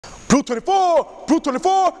Blue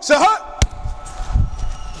 24, say hut.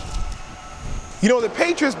 You know, the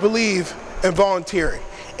Patriots believe in volunteering.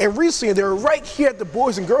 And recently, they were right here at the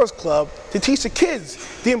Boys and Girls Club to teach the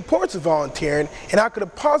kids the importance of volunteering and how it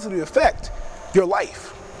could positively affect your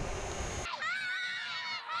life.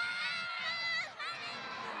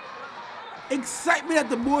 Excitement at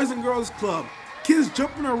the Boys and Girls Club. Kids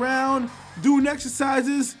jumping around, doing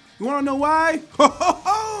exercises. You want to know why? Ho, ho,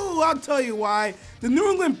 ho! I'll tell you why. The New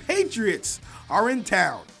England Patriots are in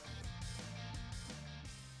town.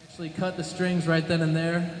 Actually cut the strings right then and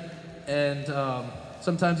there, and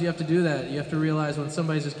sometimes you have to do that. You have to realize when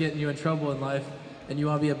somebody's just getting you in trouble in life and you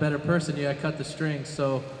want to be a better person, you got to cut the strings.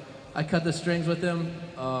 So I cut the strings with him.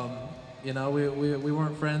 You know, we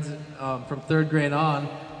weren't friends from 3rd grade on.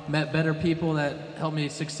 Met better people that helped me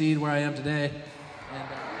succeed where I am today. And,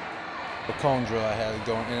 the cone drill I had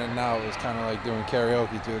going in and out, it was kind of like doing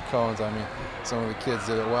karaoke through the cones. I mean, some of the kids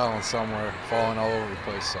did it well and some were falling all over the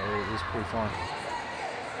place, so it was pretty fun.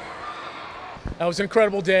 It was an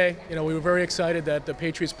incredible day. You know, we were very excited that the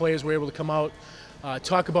Patriots players were able to come out,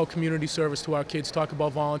 talk about community service to our kids, talk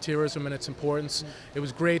about volunteerism and its importance. It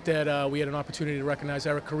was great that we had an opportunity to recognize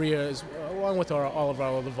Eric Correa along with all of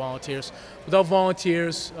our other volunteers. Without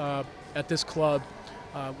volunteers at this club,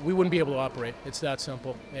 we wouldn't be able to operate. It's that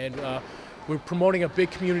simple. And we're promoting a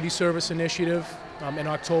big community service initiative. In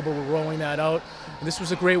October, we're rolling that out. And this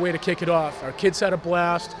was a great way to kick it off. Our kids had a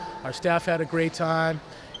blast. Our staff had a great time.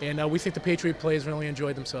 And we think the Patriot players really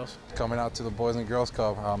enjoyed themselves. Coming out to the Boys and Girls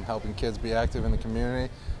Club, helping kids be active in the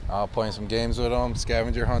community, playing some games with them,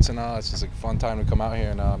 scavenger hunts and all. It's just a fun time to come out here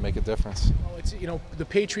and make a difference. Well, you know, the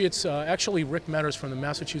Patriots, actually Rick Metters from the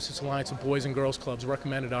Massachusetts Alliance of Boys and Girls Clubs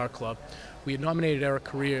recommended our club. We had nominated Eric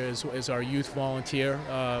Correa as our youth volunteer,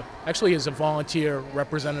 actually as a volunteer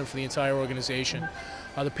representative for the entire organization.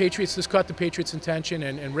 The Patriots, this caught the Patriots' attention,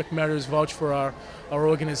 and Rick Metters vouched for our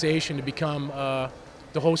organization to become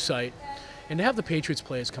the host site, and to have the Patriots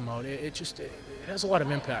players come out, it has a lot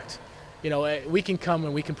of impact. You know, we can come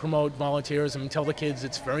and we can promote volunteerism and tell the kids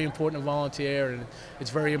it's very important to volunteer and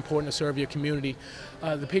it's very important to serve your community.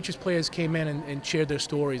 The Patriots players came in and shared their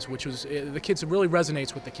stories, which was, the kids, it really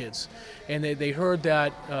resonates with the kids. And they heard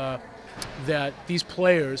that, that these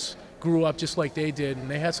players grew up just like they did, and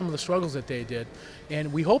they had some of the struggles that they did.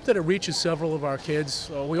 And we hope that it reaches several of our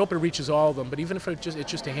kids. We hope it reaches all of them, but even if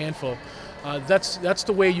it's just a handful, that's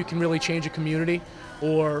the way you can really change a community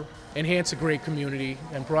or enhance a great community.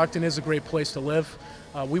 And Brockton is a great place to live.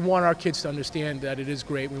 We want our kids to understand that it is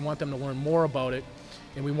great. We want them to learn more about it,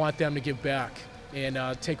 and we want them to give back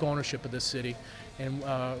and take ownership of this city. And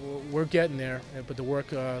we're getting there, but the work,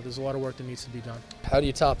 there's a lot of work that needs to be done. how do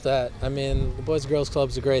you top that? I mean, the Boys and Girls Club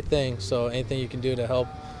is a great thing, so anything you can do to help,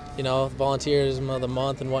 you know, volunteerism of the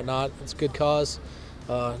month and whatnot, it's a good cause.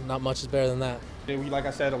 Not much is better than that. And like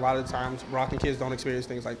I said, a lot of the times, Brockton kids don't experience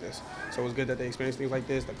things like this. So it's good that they experience things like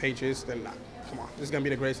this. The Patriots, then come on, this is going to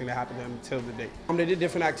be the greatest thing that happened to them till the day. They did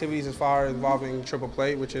different activities as far as involving Triple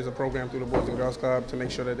Play, which is a program through the Boys and Girls Club to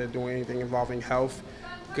make sure that they're doing anything involving health,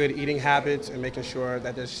 good eating habits, and making sure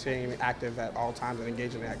that they're staying active at all times and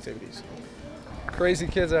engaging in activities. Crazy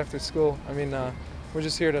kids after school. I mean, we're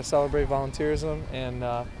just here to celebrate volunteerism,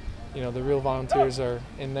 and you know, the real volunteers are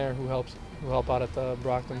in there who help out at the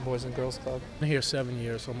Brockton Boys and Girls Club. I'm here 7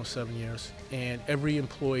 years, almost 7 years, and every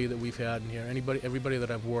employee that we've had in here, everybody that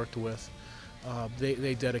I've worked with,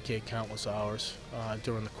 they dedicate countless hours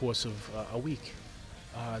during the course of a week.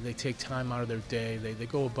 They take time out of their day. They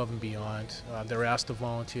go above and beyond. They're asked to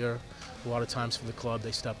volunteer. A lot of times for the club,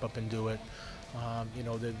 they step up and do it. You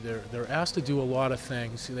know, they're asked to do a lot of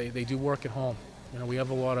things. They do work at home. You know, we have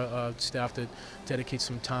a lot of staff that dedicate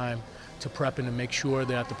some time to prepping to make sure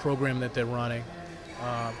that the program that they're running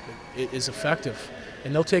is effective,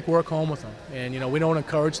 and they'll take work home with them. And you know, we don't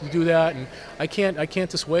encourage them to do that, and I can't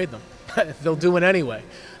dissuade them. They'll do it anyway.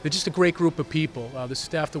 They're just a great group of people. The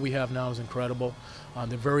staff that we have now is incredible.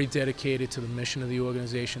 They're very dedicated to the mission of the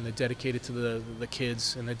organization. They're dedicated to the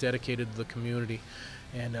kids, and they're dedicated to the community.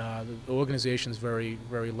 And the organization is very,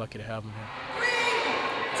 very lucky to have them here.